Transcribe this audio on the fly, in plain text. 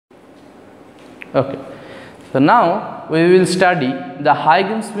Okay. So now we will study the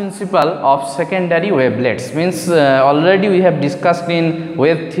Huygens principle of secondary wavelets. Means already we have discussed in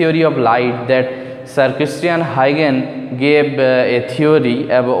wave theory of light that Sir Christian Huygens gave a theory,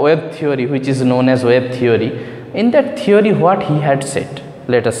 a wave theory, which is known as wave theory. In that theory, what he had said,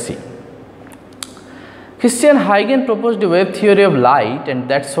 let us see. Christian Huygens proposed a wave theory of light, and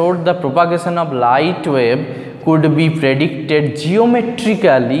that showed the propagation of light wave could be predicted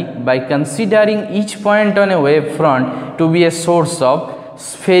geometrically by considering each point on a wavefront to be a source of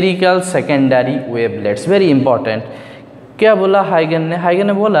spherical secondary wavelets. Very important. क्या बोला हाइगन ने? हाइगन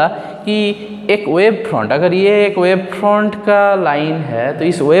ने बोला कि एक wave front, अगर ये एक वेव फ्रंट का लाइन है तो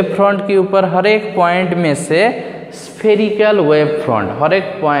इस वेव फ्रंट के ऊपर हर एक पॉइंट में से spherical wave front, हर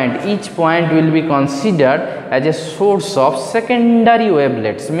एक point, each point will be considered as a source of secondary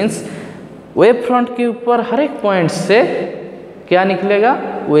wavelets. Means wave front के ऊपर हर एक पॉइंट से क्या निकलेगा?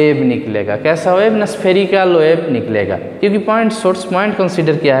 वेव निकलेगा. कैसा वेव? ना स्फेरिकल वेव निकलेगा, क्योंकि पॉइंट सोर्स पॉइंट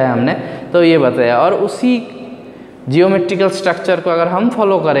कंसीडर किया है हमने, तो ये बताया. और उसी जियोमेट्रिकल स्ट्रक्चर को अगर हम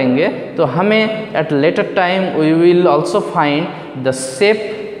फॉलो करेंगे तो हमें eight later time we will also find the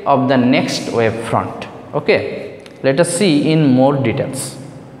shape of the next wave front. Okay, let us C in more details.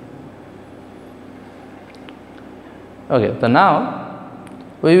 Okay, तो now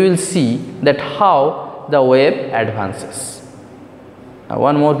we will see that how the wave advances.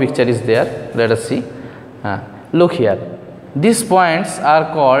 One more picture is there, let us see. Look here, these points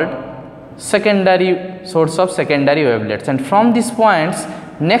are called secondary source of secondary wavelets, and from these points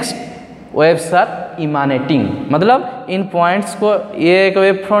next waves are emanating. मतलब इन points को, ये एक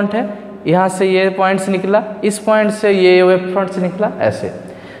wave front है, यहाँ से ये points निकला, इस point से ये wave front से निकला, ऐसे.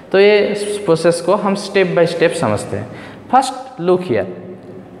 तो ये process को हम step by step समझते हैं. First look here.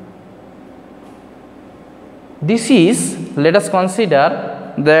 This is, let us consider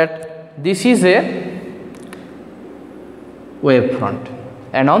that this is a wave front,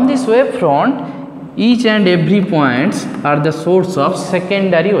 and on this wave front each and every points are the source of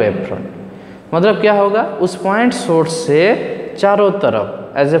secondary wave front. मतलब क्या होगा? उस point source से चारों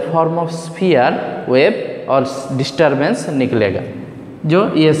तरफ as a form of sphere wave और disturbance निकलेगा,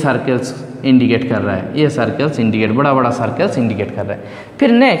 जो ये सर्कल्स इंडिकेट कर रहा है. ये सर्कल्स इंडिकेट, बड़ा बड़ा सर्कल्स इंडिकेट कर रहा है.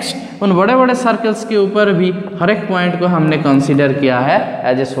 फिर नेक्स्ट उन बड़े बड़े सर्कल्स के ऊपर भी हर एक पॉइंट को हमने कंसीडर किया है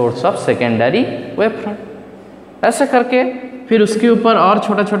as a source of secondary wave front. ऐसे करके फिर उसके ऊपर और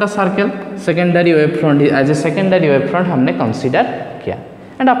छोटा छोटा circle secondary wave front as a secondary wave front हमने कंसीडर किया.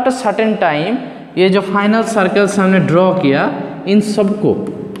 एंड आफ्टर सर्टेन टाइम ये जो फाइनल सर्कल्स हमने ड्रॉ किया, इन सबको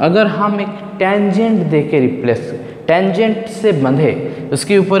अगर हम एक टेंजेंट दे के रिप्लेस, टेंजेंट से बंधे,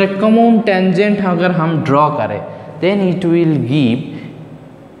 उसके ऊपर एक कॉमन टेंजेंट अगर हम ड्रॉ करें, then it will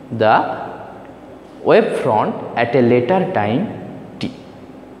give the wave front eight a later time t.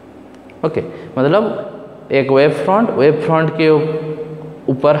 Okay, मतलब एक वेव फ्रंट के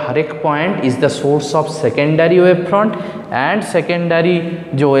ऊपर हर एक point is the source of secondary wave front, and secondary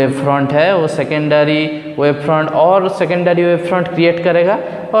जो वेव फ्रंट है वो सेकेंडरी वेव फ्रंट और सेकेंडरी वेव फ्रंट क्रिएट करेगा,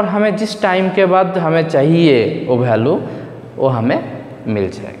 और हमें जिस टाइम के बाद हमें चाहिए वो वैल्यू वो हमें मिल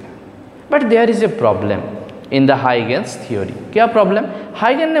जाएगा. But there is a problem in the Huygens theory. क्या प्रॉब्लम?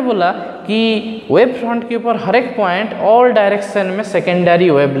 हाइगेन ने बोला कि वेव फ्रंट के ऊपर हर एक पॉइंट ऑल डायरेक्शन में सेकेंडरी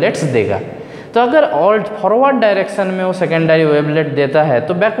वेवलेट्स देगा. तो अगर ऑल फॉरवर्ड डायरेक्शन में वो सेकेंडरी वेवलेट देता है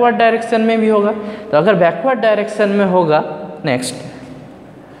तो बैकवर्ड डायरेक्शन में भी होगा. तो अगर बैकवर्ड डायरेक्शन में होगा, नेक्स्ट,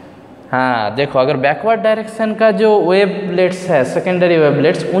 हाँ देखो, अगर बैकवर्ड डायरेक्शन का जो वेवलेट्स है सेकेंडरी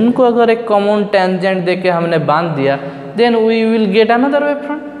वेवलेट्स, उनको अगर एक कॉमन टेंजेंट देके हमने बांध दिया, then we will get another wave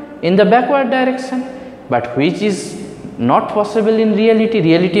front in the backward direction, but which is not possible in reality.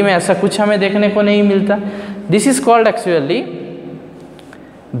 Reality में ऐसा कुछ हमें देखने को नहीं मिलता. This is called actually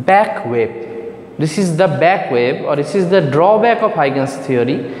back wave. This is the back wave, or this is the drawback of Huygens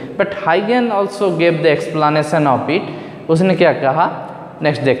theory, but Huygens also gave the explanation of it. उसने क्या कहा?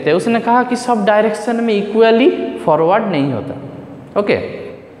 नेक्स्ट देखते हैं. उसने कहा कि सब डायरेक्शन में इक्वली फॉरवर्ड नहीं होता. ओके,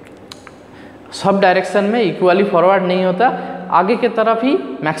 सब डायरेक्शन में इक्वली फॉरवर्ड नहीं होता. आगे के तरफ ही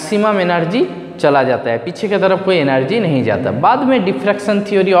मैक्सिमम एनर्जी चला जाता है, पीछे की तरफ कोई एनर्जी नहीं जाता. बाद में डिफ्रैक्शन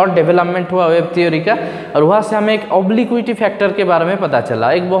थ्योरी और डेवलपमेंट हुआ वेव थ्योरी का, और वहाँ से हमें एक ऑब्लिक्विटी फैक्टर के बारे में पता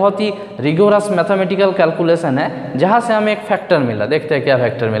चला. एक बहुत ही रिगोरस मैथमेटिकल कैलकुलेशन है, जहाँ से हमें एक फैक्टर मिला. देखते हैं क्या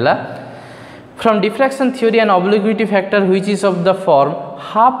फैक्टर मिला. From diffraction theory and obliquity factor which is of the form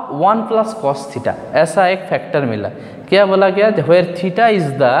half 1 plus cos theta. ऐसा एक फैक्टर मिला. क्या बोला गया? Where theta is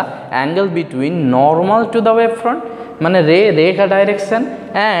the angle between normal to the wave front, माने रे का direction,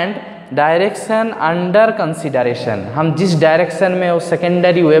 and direction under consideration. हम जिस डायरेक्शन में वो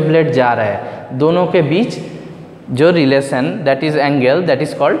सेकेंडरी वेवलेट जा रहा है, दोनों के बीच जो relation, that is angle, that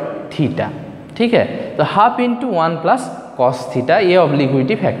is called theta. ठीक है। तो half into 1 plus cos theta, ये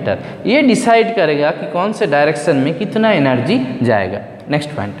ऑब्लिक्विटी फैक्टर, ये डिसाइड करेगा कि कौन से डायरेक्शन में कितना एनर्जी जाएगा।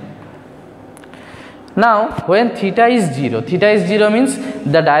 Next point, now when theta is zero means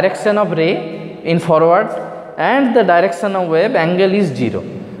the direction of रे in forward and the direction of wave angle is zero.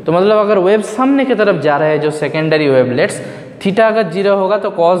 तो मतलब अगर वेव सामने की तरफ जा रहा है जो सेकेंडरी वेवलेट्स, थीटा अगर जीरो होगा तो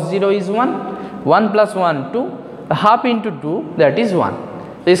cos zero is 1, 1 plus 1 2, half into 2 that is 1।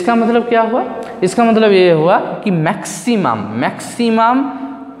 तो इसका मतलब क्या हुआ, इसका मतलब ये हुआ कि maximum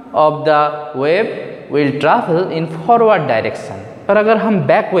of the wave will travel in forward direction. पर अगर हम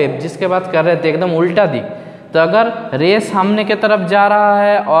बैक वेव जिसके बात कर रहे थे एकदम उल्टा दिख, तो अगर रे सामने की तरफ जा रहा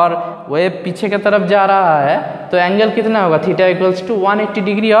है और वेव पीछे की तरफ जा रहा है तो एंगल कितना होगा, थीटा इक्वल्स टू 180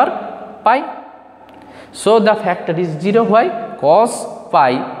 डिग्री और पाई। So the factor is zero, Y cos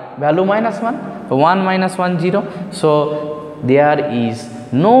pi value -1, 1 - 1 0। So there is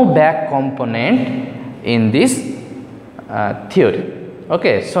no back component in this theory।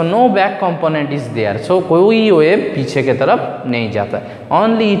 Okay, so no back component is there. सो कोई वेव पीछे की तरफ नहीं जाता,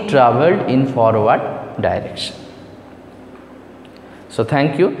 only it travelled in forward direction। So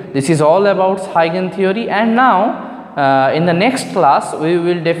thank you, this is all about Huygens theory, and now in the next class we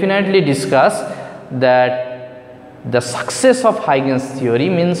will definitely discuss that the success of Huygens theory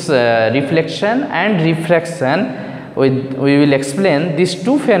means reflection and refraction. We will explain these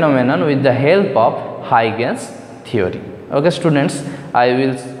two phenomena with the help of Huygens theory. Okay students, I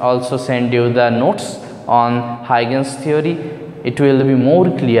will also send you the notes on Huygens theory, it will be more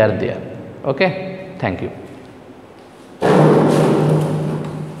clear there. Okay, thank you.